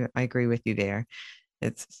yeah, I agree with you there.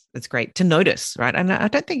 It's great to notice, right? And I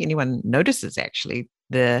don't think anyone notices actually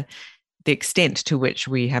the extent to which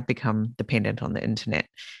we have become dependent on the internet,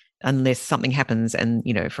 unless something happens and,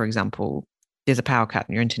 for example, there's a power cut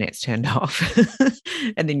and your internet's turned off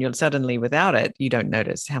and then you're suddenly without it. You don't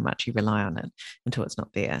notice how much you rely on it until it's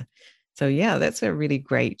not there. So yeah, that's a really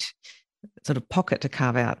great sort of pocket to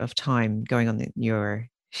carve out of time going on your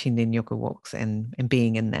Shinrin Yoku walks and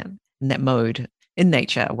being in that mode in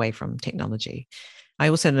nature, away from technology. I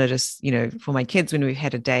also notice, for my kids, when we've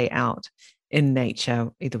had a day out in nature,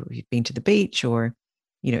 either we've been to the beach or,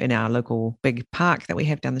 in our local big park that we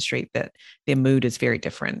have down the street, that their mood is very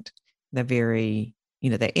different. They're very,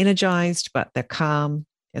 they're energized, but they're calm,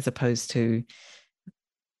 as opposed to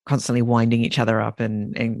constantly winding each other up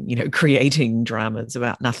and creating dramas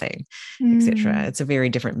about nothing, etc. It's a very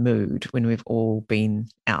different mood when we've all been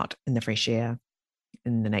out in the fresh air,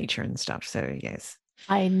 in the nature and stuff. So yes.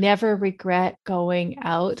 I never regret going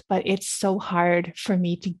out, but it's so hard for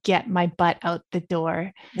me to get my butt out the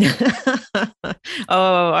door.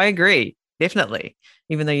 Oh, I agree. Definitely.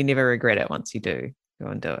 Even though you never regret it once you do go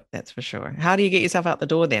and do it. That's for sure. How do you get yourself out the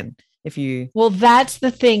door then? Well, that's the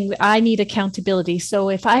thing. I need accountability. So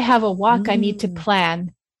if I have a walk I need to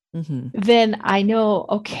plan, then I know,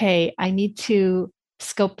 okay, I need to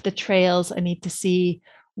scope the trails. I need to see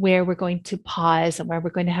where we're going to pause and where we're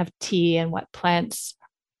going to have tea and what plants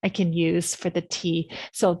I can use for the tea.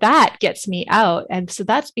 So that gets me out. And so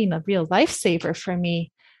that's been a real lifesaver for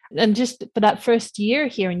me. And just for that first year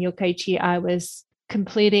here in Yokkaichi, I was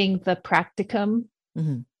completing the practicum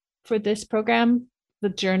for this program, the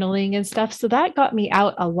journaling and stuff. So that got me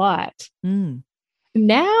out a lot.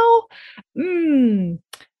 Now,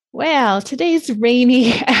 well, today's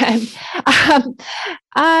rainy and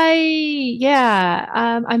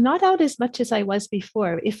I'm not out as much as I was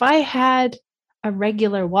before. If I had a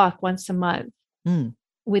regular walk once a month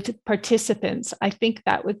with participants, I think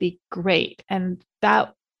that would be great. And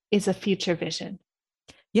that is a future vision.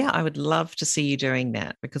 Yeah, I would love to see you doing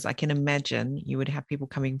that, because I can imagine you would have people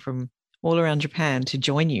coming from all around Japan to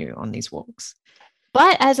join you on these walks.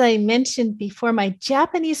 But as I mentioned before, my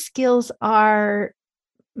Japanese skills are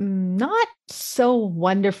not so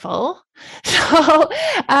wonderful. So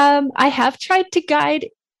I have tried to guide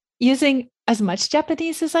using as much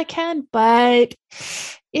Japanese as I can, but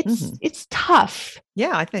it's tough.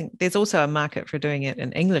 Yeah, I think there's also a market for doing it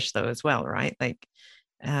in English though as well, right? Like,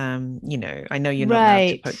 I know you're not allowed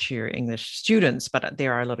to poach your English students, but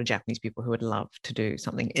there are a lot of Japanese people who would love to do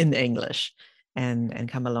something in English and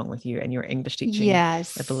come along with you, and your English teaching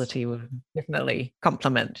ability will definitely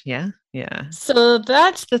complement. Yeah. So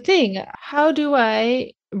that's the thing. How do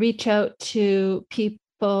I reach out to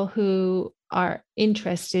people who are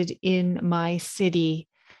interested in my city?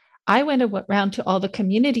 I went around to all the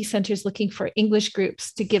community centers looking for English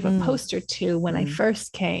groups to give a poster to when I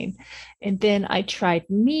first came. And then I tried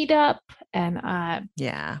Meetup. And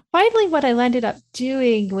finally, what I landed up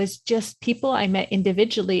doing was just people I met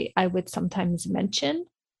individually. I would sometimes mention,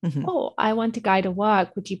 oh, I want to guide a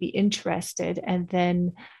walk. Would you be interested? And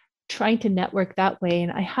then trying to network that way.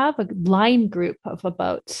 And I have a line group of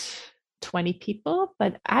about 20 people.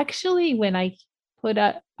 But actually, when I put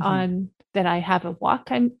on that I have a walk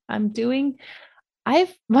I'm doing, my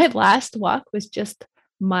last walk was just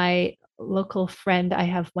my local friend. I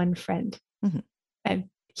have one friend and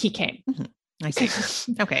he came. I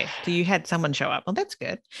see. Okay. So you had someone show up. Well, that's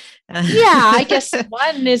good. Yeah, I guess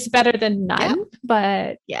one is better than none,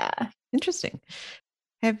 but yeah. Interesting.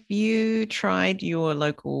 Have you tried your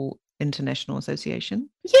local international association?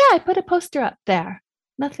 Yeah, I put a poster up there.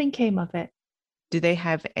 Nothing came of it. Do they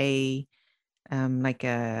have a like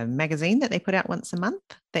a magazine that they put out once a month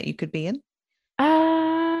that you could be in?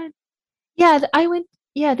 Yeah, I went.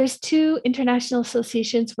 Yeah, there's two international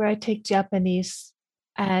associations where I take Japanese,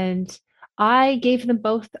 and I gave them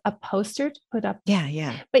both a poster to put up.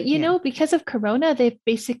 Yeah. But because of Corona, they've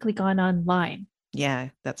basically gone online. Yeah,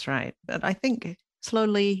 that's right. But I think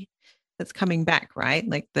slowly it's coming back, right?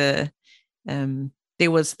 Like there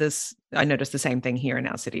was this, I noticed the same thing here in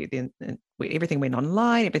our city. Everything went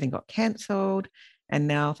online, everything got cancelled, and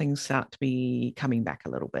now things start to be coming back a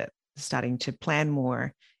little bit, starting to plan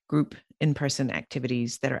more group in-person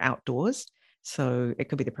activities that are outdoors. So it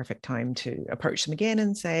could be the perfect time to approach them again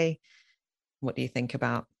and say, what do you think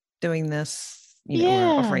about doing this, or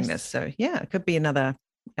offering this? So yeah, it could be another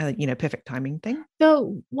perfect timing thing.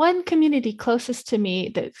 So one community closest to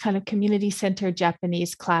me, the kind of community center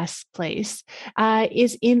Japanese class place,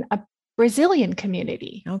 is in a Brazilian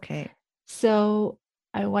community. Okay. So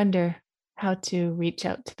I wonder how to reach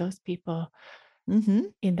out to those people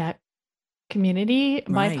in that community. Right.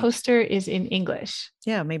 My poster is in English.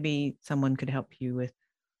 Yeah, maybe someone could help you with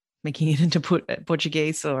making it into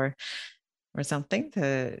Portuguese or something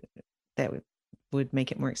that would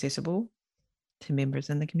make it more accessible to members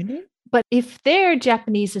in the community. But if their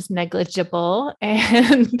Japanese is negligible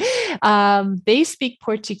and they speak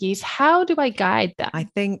Portuguese, how do I guide them? I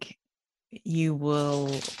think you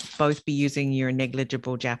will both be using your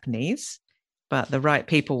negligible Japanese, but the right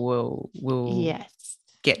people will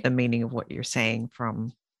get the meaning of what you're saying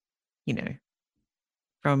from,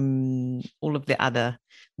 from all of the other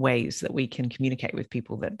ways that we can communicate with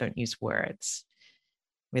people that don't use words,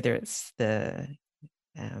 whether it's the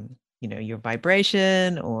your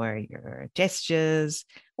vibration or your gestures,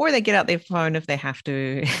 or they get out their phone if they have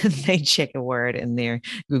to, and they check a word in their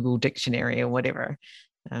Google dictionary or whatever.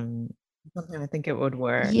 Something I think it would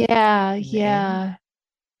work. Yeah.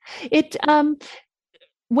 It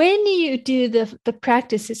when you do the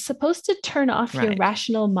practice, it's supposed to turn off your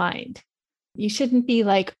rational mind. You shouldn't be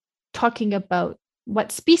like talking about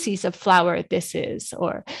what species of flower this is,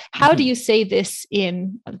 or how do you say this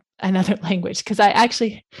in another language? Because I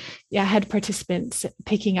actually had participants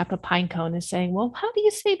picking up a pine cone and saying, well, how do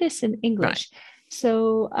you say this in English?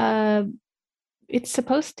 So it's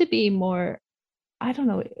supposed to be more, I don't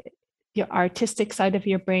know, your artistic side of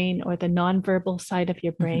your brain or the nonverbal side of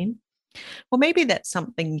your brain. Well, maybe that's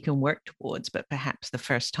something you can work towards, but perhaps the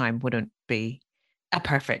first time wouldn't be a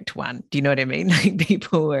perfect one. Do you know what I mean? Like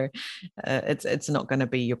people are, it's not going to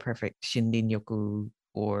be your perfect Shindin Yoku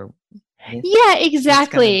or. Yeah,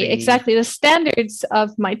 exactly. The standards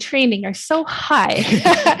of my training are so high.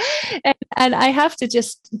 and I have to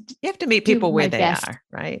you have to meet people where they are,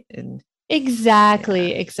 right? And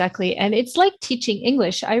Exactly. And it's like teaching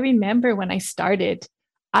English. I remember when I started,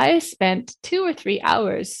 I spent 2 or 3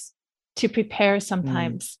 hours to prepare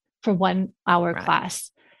sometimes for 1 hour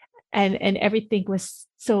class. And everything was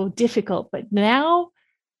so difficult. But now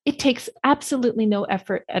it takes absolutely no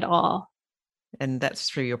effort at all. And that's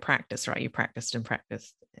through your practice, right? You practiced and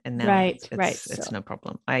practiced, and now it's no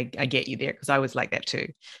problem. I get you there, because I was like that too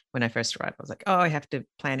when I first arrived. I was like, oh, I have to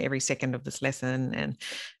plan every second of this lesson, and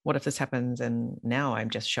what if this happens? And now I'm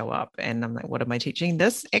just show up, and I'm like, what am I teaching?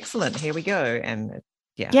 This excellent. Here we go. And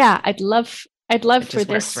I'd love for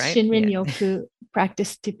this Shinrin Yoku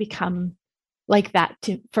practice to become like that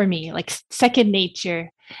for me, like second nature.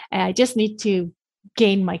 And I just need to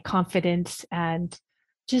gain my confidence and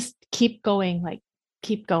just keep going.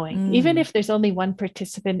 Even if there's only one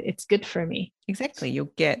participant, it's good for me. Exactly.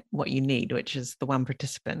 You'll get what you need, which is the one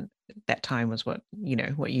participant. That time was what you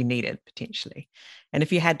needed potentially. And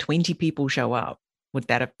if you had 20 people show up, would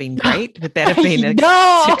that have been great? Would that have been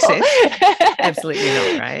a success? Absolutely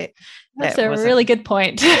not, right? That's a really good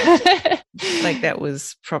point. Like that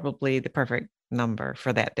was probably the perfect number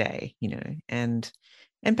for that day, and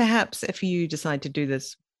perhaps if you decide to do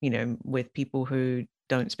this, with people who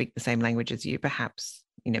don't speak the same language as you, perhaps,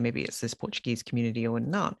 maybe it's this Portuguese community or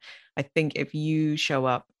not. I think if you show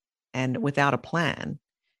up and without a plan,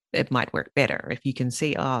 it might work better. If you can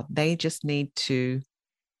see, they just need to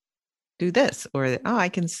do this, or, I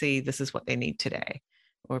can see this is what they need today.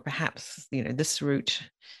 Or perhaps, this route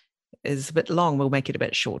is a bit long, we'll make it a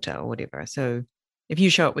bit shorter or whatever. So if you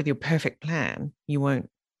show up with your perfect plan, you won't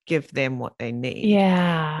give them what they need.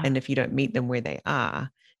 Yeah. And if you don't meet them where they are,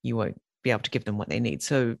 you won't be able to give them what they need.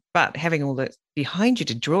 So, but having all that behind you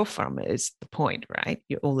to draw from is the point, right?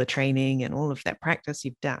 All the training and all of that practice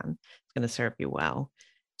you've done is going to serve you well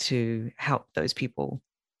to help those people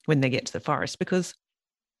when they get to the forest. Because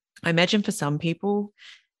I imagine for some people,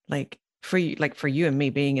 like for you and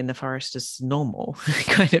me, being in the forest is normal.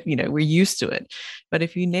 Kind of, we're used to it. But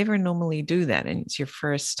if you never normally do that and it's your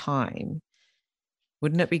first time,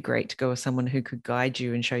 wouldn't it be great to go with someone who could guide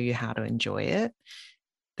you and show you how to enjoy it?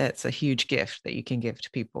 That's a huge gift that you can give to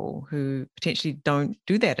people who potentially don't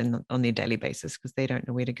do that on their daily basis, because they don't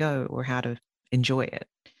know where to go or how to enjoy it.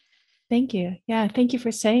 Thank you. Yeah, thank you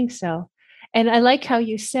for saying so. And I like how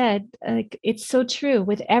you said, it's so true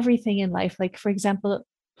with everything in life. Like, for example,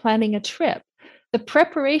 planning a trip, the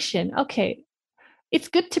preparation. Okay, it's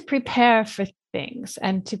good to prepare for things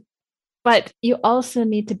but you also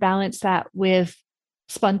need to balance that with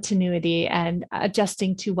spontaneity and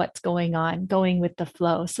adjusting to what's going on, going with the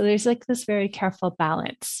flow. So there's like this very careful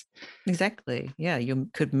balance. Exactly. Yeah, you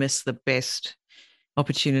could miss the best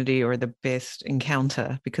opportunity or the best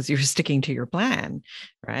encounter because you're sticking to your plan,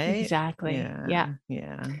 right? Exactly.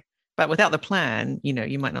 Yeah. But without the plan,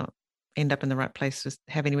 you might not end up in the right place to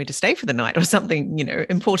have anywhere to stay for the night or something,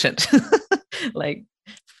 important, like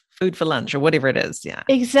food for lunch or whatever it is. Yeah.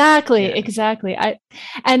 Exactly.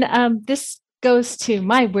 This goes to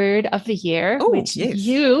my word of the year, which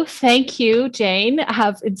thank you, Jane,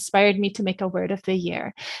 have inspired me to make a word of the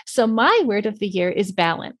year. So my word of the year is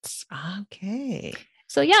balance. Okay.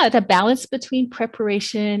 So the balance between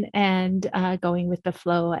preparation and going with the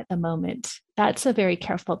flow at the moment. That's a very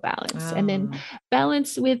careful balance. And then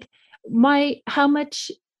balance with how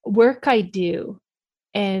much work I do.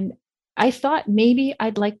 And I thought maybe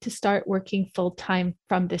I'd like to start working full time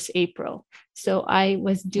from this April. So I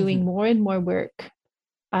was doing more and more work.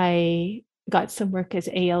 I got some work as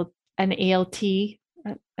an ALT,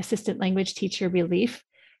 assistant language teacher relief.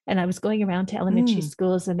 And I was going around to elementary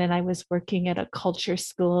schools, and then I was working at a culture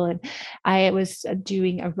school, and I was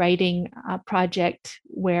doing a writing project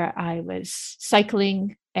where I was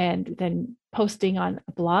cycling and then posting on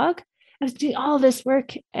a blog. I was doing all this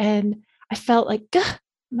work, and I felt like,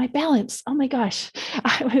 my balance. Oh my gosh.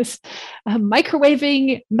 I was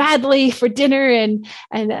microwaving madly for dinner, and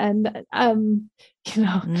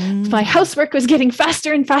my housework was getting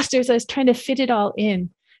faster and faster as I was trying to fit it all in.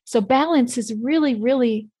 So balance is really,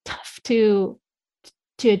 really tough to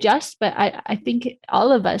adjust, but I think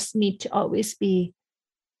all of us need to always be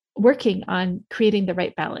working on creating the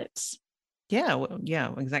right balance. Yeah, well,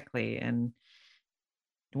 yeah, exactly. And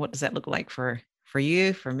what does that look like for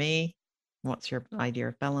you, for me? What's your idea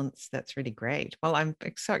of balance? That's really great. Well, I'm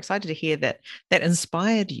so excited to hear that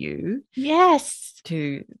inspired you. Yes.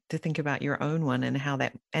 To think about your own one and how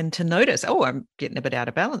that, and to notice, oh, I'm getting a bit out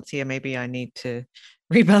of balance here. Maybe I need to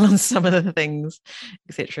rebalance some of the things,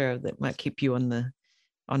 etc., that might keep you on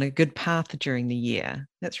a good path during the year.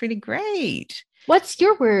 That's really great. What's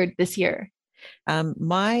your word this year?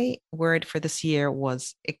 My word for this year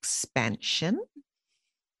was expansion.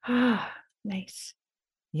 Nice.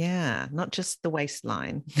 Yeah, not just the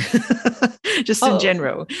waistline, just in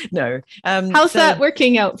general. No. How's that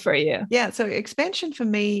working out for you? Yeah, so expansion for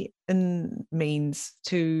me means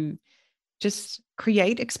to just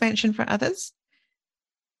create expansion for others.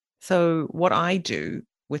 So what I do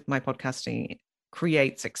with my podcasting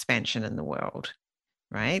creates expansion in the world,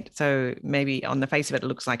 right? So maybe on the face of it, it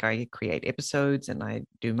looks like I create episodes and I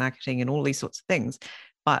do marketing and all these sorts of things.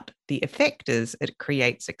 But the effect is it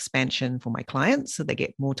creates expansion for my clients, so they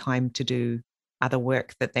get more time to do other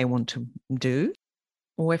work that they want to do.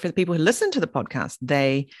 Or for the people who listen to the podcast,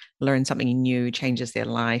 they learn something new, changes their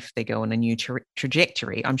life, they go on a new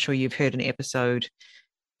trajectory. I'm sure you've heard an episode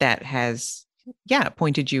that has,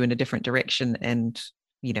 pointed you in a different direction. And,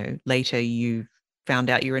 later you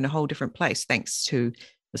found out you're in a whole different place thanks to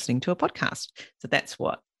listening to a podcast. So that's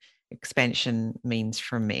what expansion means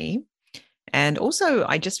for me. And also,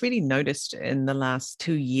 I just really noticed in the last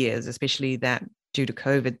 2 years, especially that due to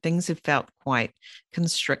COVID, things have felt quite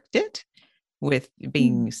constricted with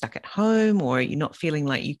being stuck at home, or you're not feeling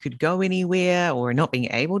like you could go anywhere, or not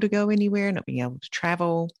being able to go anywhere, not being able to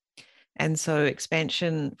travel. And so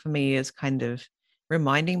expansion for me is kind of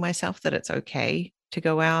reminding myself that it's okay to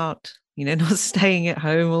go out, not staying at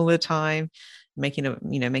home all the time,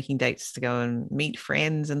 making dates to go and meet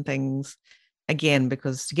friends and things. Again,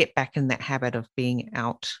 because to get back in that habit of being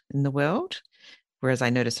out in the world, whereas I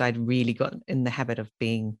noticed I'd really got in the habit of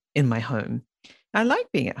being in my home. I like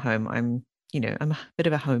being at home. I'm a bit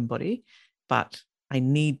of a homebody, but I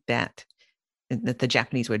need that, the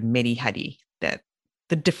Japanese word merihari, that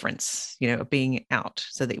the difference, of being out,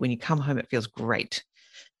 so that when you come home, it feels great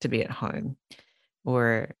to be at home.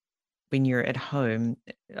 Or when you're at home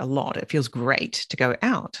a lot, it feels great to go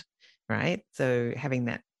out, right? So having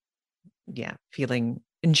that,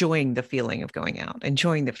 enjoying the feeling of going out,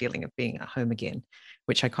 enjoying the feeling of being at home again,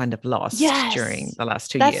 which I kind of lost during the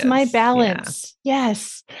last 2 years. That's my balance. Yeah.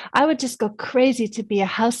 Yes. I would just go crazy to be a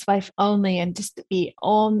housewife only and just to be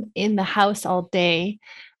on in the house all day.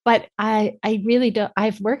 But I really don't.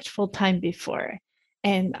 I've worked full time before,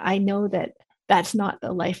 and I know that that's not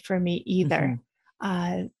the life for me either.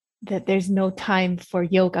 That there's no time for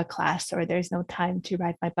yoga class, or there's no time to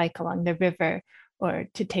ride my bike along the river, or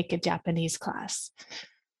to take a Japanese class.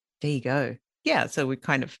 There you go. Yeah, so we're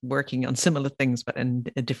kind of working on similar things, but in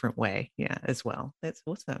a different way, as well. That's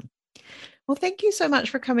awesome. Well, thank you so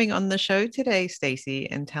much for coming on the show today, Stacey,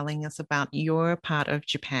 and telling us about your part of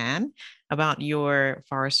Japan, about your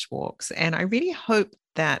forest walks. And I really hope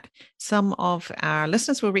that some of our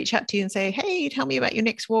listeners will reach out to you and say, "Hey, tell me about your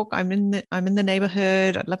next walk. I'm in the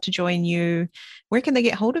neighborhood. I'd love to join you." Where can they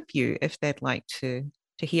get hold of you if they'd like to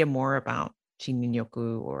hear more about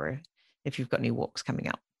Shinrin-yoku, or if you've got any walks coming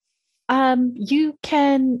up? You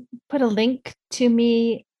can put a link to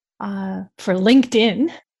me for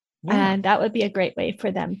LinkedIn, and that would be a great way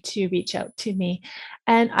for them to reach out to me.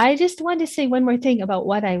 And I just want to say one more thing about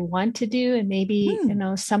what I want to do, and maybe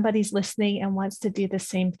somebody's listening and wants to do the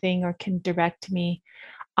same thing or can direct me.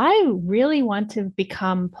 I really want to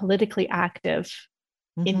become politically active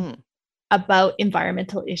in about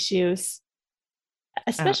environmental issues,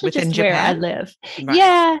 especially just Japan? Where I live. Right.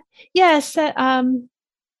 Yeah. Yes.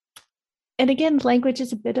 And again, language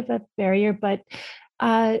is a bit of a barrier, but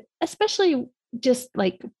especially just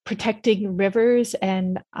like protecting rivers.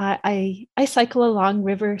 And I cycle along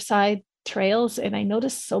riverside trails, and I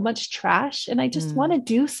notice so much trash, and I just want to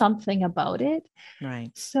do something about it. Right.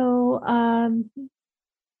 So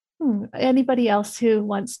Anybody else who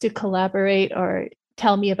wants to collaborate or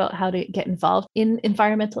tell me about how to get involved in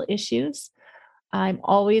environmental issues, I'm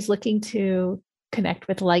always looking to connect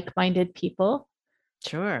with like-minded people.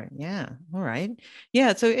 Sure. Yeah. All right.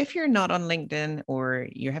 Yeah. So if you're not on LinkedIn or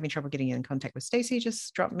you're having trouble getting in contact with Stacey,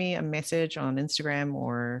 just drop me a message on Instagram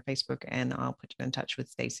or Facebook and I'll put you in touch with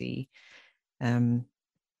Stacey.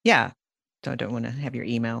 Yeah. So I don't want to have your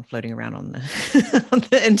email floating around on the on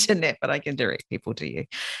the internet, but I can direct people to you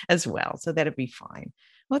as well. So that'd be fine.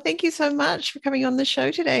 Well, thank you so much for coming on the show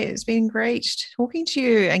today. It's been great talking to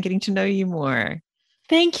you and getting to know you more.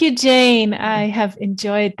 Thank you, Jane. I have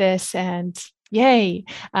enjoyed this and yay.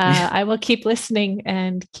 I will keep listening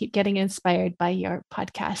and keep getting inspired by your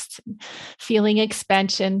podcasts and feeling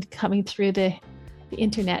expansion coming through the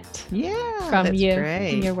internet Yeah, from that's you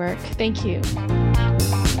great. and your work. Thank you.